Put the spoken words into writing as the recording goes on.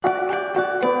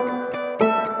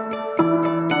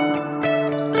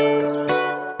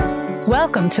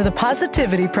Welcome to the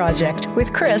Positivity Project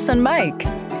with Chris and Mike.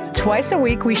 Twice a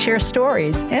week, we share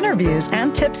stories, interviews,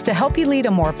 and tips to help you lead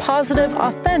a more positive,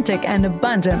 authentic, and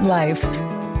abundant life.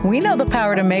 We know the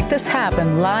power to make this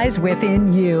happen lies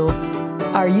within you.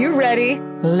 Are you ready?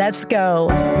 Let's go.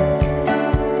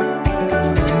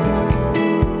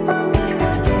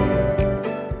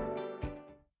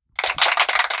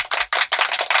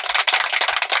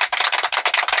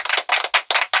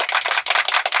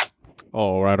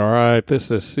 All right.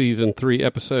 This is Season 3,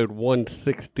 Episode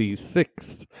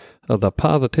 166 of the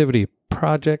Positivity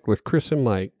Project with Chris and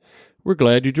Mike. We're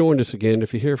glad you joined us again.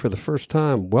 If you're here for the first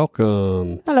time,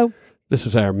 welcome. Hello. This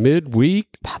is our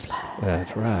midweek. PODFLASH.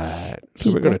 That's right.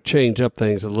 So we're going to change up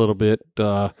things a little bit.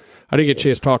 I didn't get a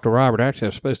chance to talk to Robert. Actually, I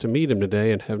was supposed to meet him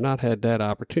today and have not had that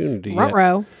opportunity yet.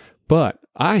 Ruh-roh. But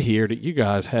I hear that you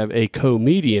guys have a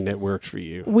comedian that works for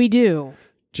you. We do.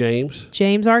 James?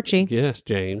 James Archie. Yes,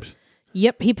 James.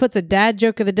 Yep, he puts a dad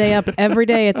joke of the day up every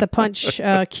day at the Punch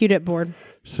Q-tip board.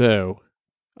 So,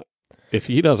 if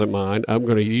he doesn't mind, I'm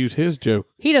going to use his joke.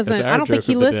 He doesn't. I don't think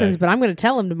he listens, but I'm going to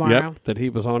tell him tomorrow. Yep, that he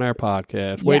was on our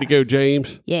podcast. Way to go, Yes.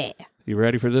 James. Yeah. You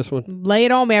ready for this one? Lay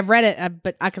it on me. I've read it,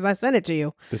 but because I sent it to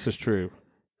you. This is true.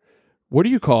 What do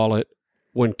you call it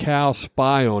when cows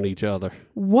spy on each other?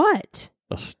 What?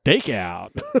 A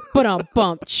stakeout. But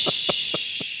bump. Shh.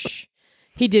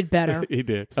 He did better. He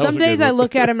did. Some days I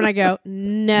look at him and I go,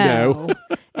 no.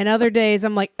 And other days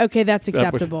I'm like, okay, that's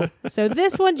acceptable. So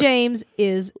this one, James,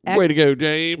 is... Way to go,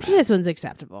 James. This one's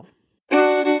acceptable.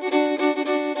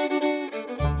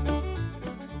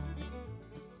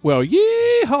 Well,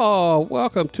 yeehaw!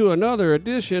 Welcome to another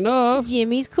edition of...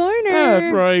 Jimmy's Corner.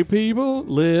 That's right, people.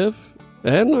 Live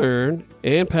and learn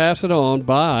and pass it on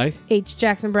by... H.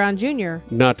 Jackson Brown Jr.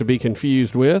 Not to be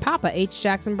confused with... Papa H.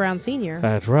 Jackson Brown Sr.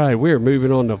 That's right. We're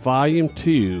moving on to Volume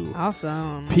 2.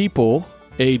 Awesome. People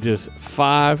ages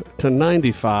 5 to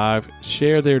 95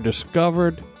 share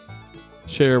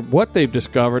what they've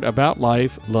discovered about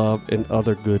life, love, and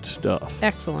other good stuff.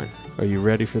 Excellent. Are you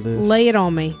ready for this? Lay it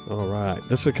on me. All right.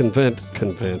 This is a condensed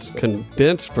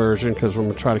version because we're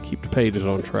going to try to keep the pages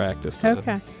on track this time.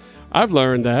 Okay. I've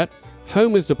learned that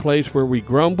home is the place where we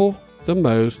grumble the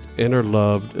most and are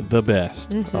loved the best.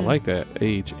 Mm-hmm. I like that.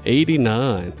 Age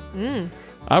 89.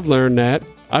 I've learned that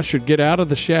I should get out of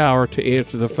the shower to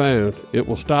answer the phone. It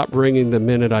will stop ringing the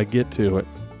minute I get to it.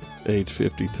 Age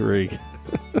 53.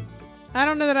 I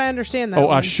don't know that I understand that. I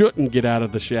one. shouldn't get out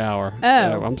of the shower.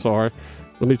 Oh. I'm sorry.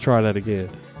 Let me try that again.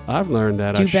 I've learned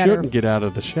that Do I better. shouldn't get out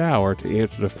of the shower to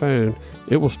answer the phone.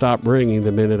 It will stop ringing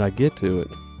the minute I get to it.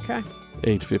 Okay.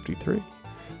 Age 53.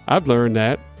 I've learned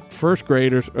that first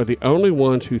graders are the only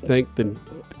ones who think that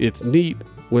it's neat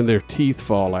when their teeth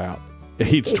fall out.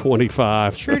 Age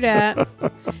 25. True dat.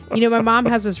 My mom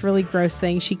has this really gross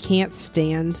thing. She can't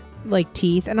stand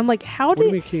teeth, and I'm like, how do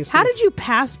you mean did can't stand? you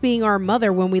pass being our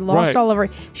mother when we lost Right. all of our?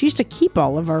 She used to keep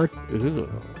all of our Ugh.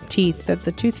 teeth that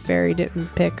the tooth fairy didn't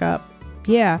pick up.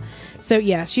 Yeah. So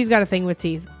yeah, she's got a thing with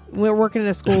teeth. We were working in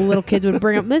a school. Little kids would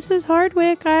bring up, Mrs.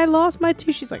 Hardwick, I lost my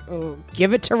tooth. She's like, oh,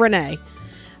 give it to Renee.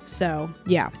 So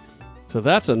yeah. So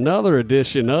that's another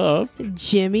edition of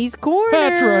Jimmy's Corner.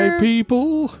 That's right,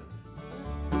 people.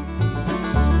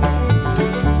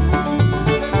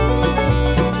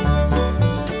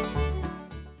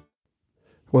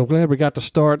 Well, I'm glad we got to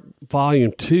start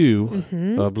Volume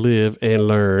 2 of Live and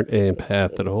Learn and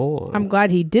Pass It On. I'm glad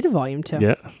he did a volume 2.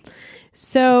 Yes.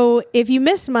 So if you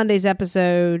missed Monday's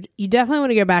episode, you definitely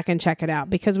want to go back and check it out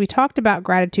because we talked about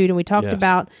gratitude and we talked Yes.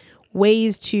 about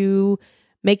ways to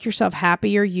make yourself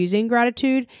happier using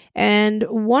gratitude. And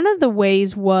one of the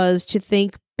ways was to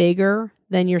think bigger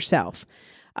than yourself.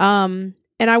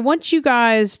 And I want you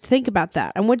guys to think about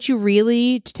that. I want you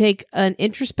really to take an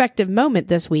introspective moment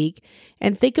this week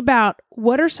and think about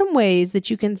what are some ways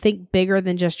that you can think bigger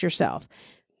than just yourself.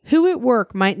 Who at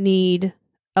work might need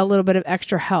a little bit of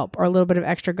extra help or a little bit of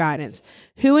extra guidance?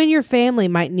 Who in your family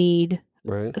might need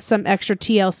some extra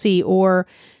TLC? Or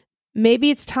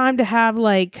maybe it's time to have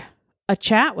a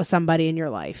chat with somebody in your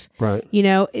life. Right.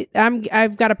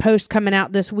 I've got a post coming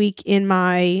out this week in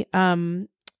my on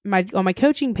my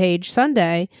coaching page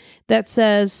Sunday that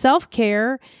says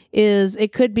self-care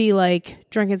it could be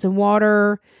drinking some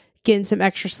water, getting some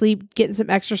extra sleep, getting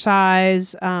some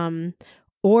exercise,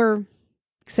 or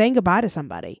saying goodbye to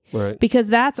somebody. Right. Because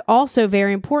that's also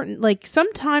very important.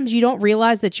 Sometimes you don't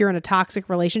realize that you're in a toxic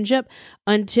relationship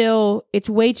until it's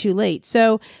way too late.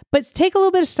 So, but take a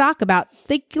little bit of stock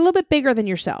think a little bit bigger than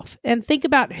yourself and think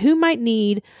about who might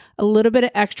need a little bit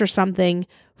of extra something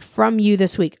from you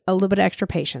this week, a little bit of extra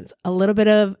patience, a little bit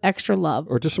of extra love.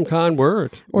 Or just some kind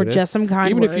words. Or just some kind words.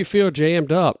 Even if you words. feel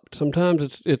jammed up,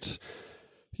 sometimes it's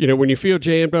When you feel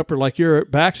jammed up or like your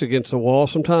back's against the wall,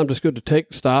 sometimes it's good to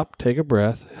take a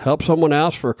breath, help someone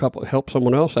else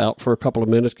out for a couple of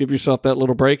minutes, give yourself that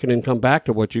little break, and then come back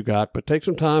to what you got. But take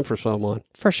some time for someone.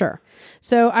 For sure.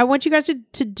 So I want you guys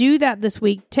to do that this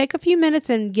week. Take a few minutes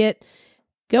and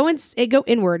go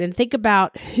inward and think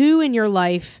about who in your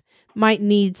life might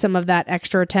need some of that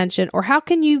extra attention, or how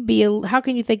can you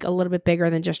think a little bit bigger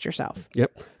than just yourself?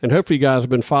 Yep. And hopefully you guys have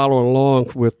been following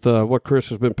along with what Chris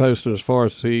has been posting as far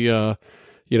as the,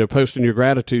 posting your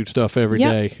gratitude stuff every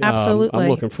day. Absolutely. I'm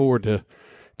looking forward to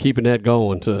keeping that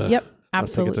going. Yep.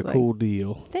 Absolutely. I think it's a cool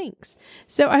deal. Thanks.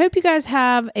 So I hope you guys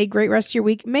have a great rest of your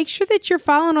week. Make sure that you're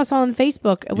following us on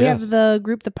Facebook. We have the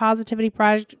group, The Positivity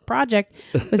Project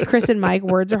with Chris and Mike.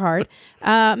 Words are hard.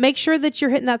 Make sure that you're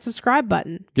hitting that subscribe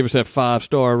button. Give us that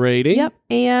 5-star rating. Yep.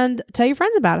 And tell your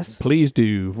friends about us. Please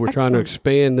do. We're trying to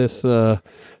expand this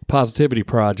Positivity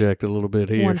Project a little bit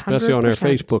here, 100%. Especially on our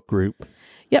Facebook group.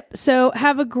 Yep. So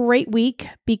have a great week.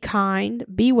 Be kind,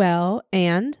 be well,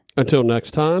 and until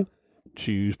next time,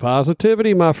 choose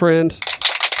positivity, my friends.